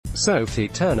Sophie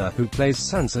Turner, who plays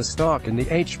Sansa Stark in the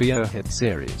HBO hit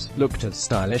series, looked as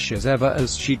stylish as ever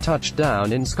as she touched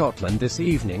down in Scotland this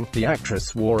evening. The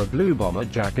actress wore a blue bomber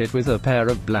jacket with a pair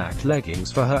of black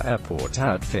leggings for her airport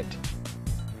outfit.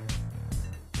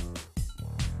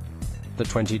 The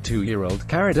 22-year-old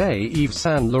carried a Yves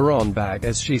Saint Laurent bag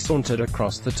as she sauntered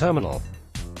across the terminal.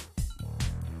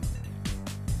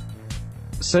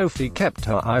 Sophie kept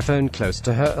her iPhone close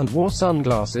to her and wore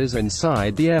sunglasses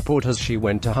inside the airport as she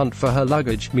went to hunt for her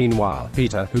luggage. Meanwhile,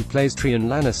 Peter, who plays Tyrion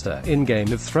Lannister in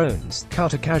Game of Thrones,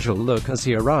 cut a casual look as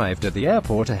he arrived at the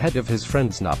airport ahead of his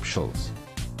friend's nuptials.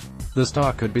 The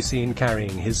star could be seen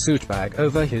carrying his suit bag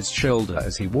over his shoulder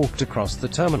as he walked across the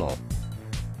terminal.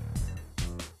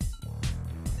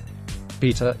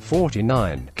 Peter,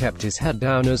 49, kept his head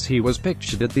down as he was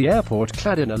pictured at the airport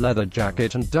clad in a leather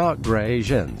jacket and dark grey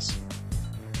jeans.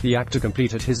 The actor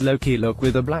completed his low-key look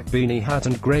with a black beanie hat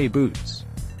and grey boots.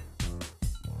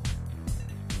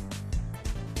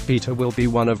 Peter will be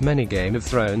one of many Game of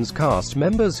Thrones cast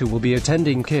members who will be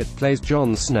attending Kit plays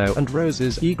Jon Snow and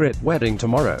Rose's Ygritte wedding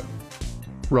tomorrow.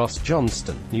 Ross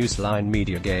Johnston, Newsline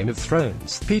Media. Game of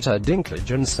Thrones. Peter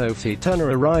Dinklage and Sophie Turner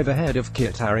arrive ahead of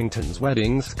Kit Harington's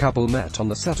wedding. The couple met on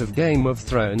the set of Game of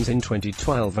Thrones in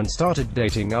 2012 and started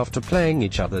dating after playing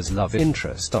each other's love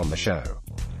interest on the show.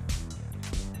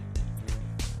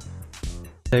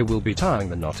 They will be tying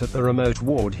the knot at the remote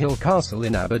Ward Hill Castle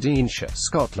in Aberdeenshire,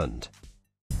 Scotland.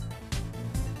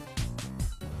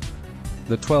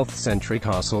 The 12th-century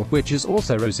castle, which is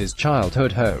also Rose's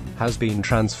childhood home, has been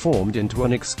transformed into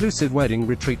an exclusive wedding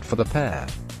retreat for the pair.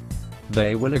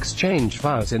 They will exchange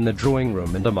vows in the drawing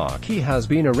room and a marquee has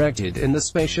been erected in the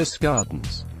spacious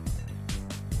gardens.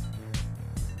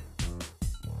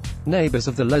 Neighbors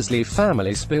of the Leslie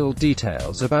family spilled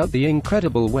details about the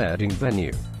incredible wedding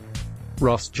venue.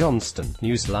 Ross Johnston,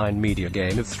 Newsline Media.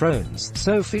 Game of Thrones.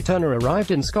 Sophie Turner arrived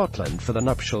in Scotland for the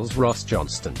nuptials. Ross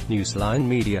Johnston, Newsline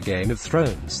Media. Game of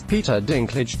Thrones. Peter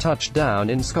Dinklage touched down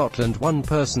in Scotland. One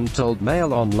person told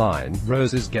Mail Online,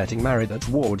 Rose is getting married at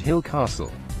Ward Hill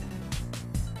Castle.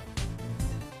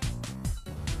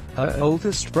 Her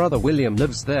oldest brother William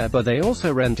lives there, but they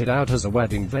also rent it out as a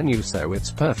wedding venue, so it's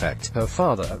perfect. Her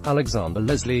father, Alexander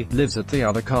Leslie, lives at the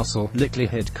other castle,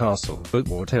 Licklihead Castle, but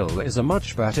Ward Hill is a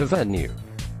much better venue.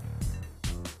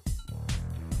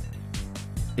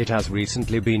 It has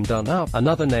recently been done up.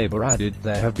 Another neighbor added,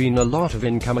 there have been a lot of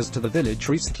incomers to the village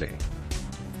recently.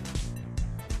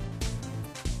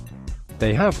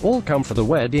 They have all come for the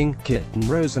wedding. Kit and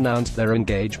Rose announced their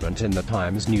engagement in the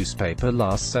Times newspaper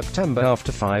last September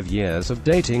after 5 years of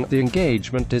dating. The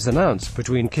engagement is announced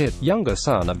between Kit, younger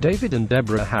son of David and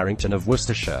Deborah Harington of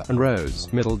Worcestershire, and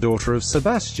Rose, middle daughter of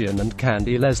Sebastian and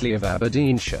Candy Leslie of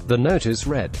Aberdeenshire. The notice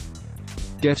read,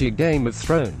 Getty. Game of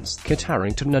Thrones. Kit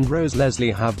Harington and Rose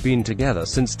Leslie have been together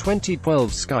since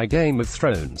 2012. Sky. Game of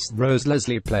Thrones. Rose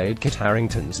Leslie played Kit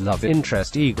Harington's love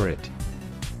interest Ygritte.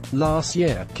 Last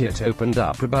year, Kit opened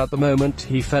up about the moment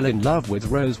he fell in love with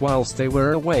Rose whilst they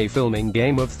were away filming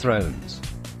Game of Thrones.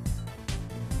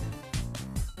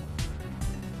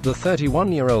 The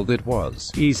 31-year-old it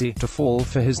was easy to fall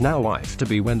for his now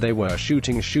wife-to-be when they were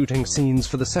shooting scenes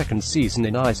for the second season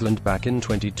in Iceland back in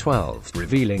 2012.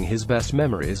 Revealing his best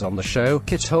memories on the show,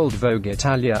 Kit told Vogue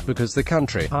Italia, because the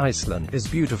country, Iceland, is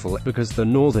beautiful, because the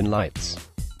northern lights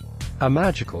are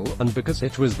magical, and because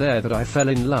it was there that I fell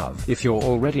in love. If you're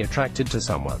already attracted to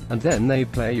someone, and then they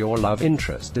play your love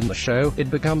interest in the show, it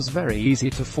becomes very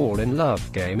easy to fall in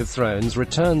love. Game of Thrones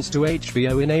returns to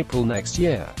HBO in April next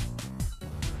year.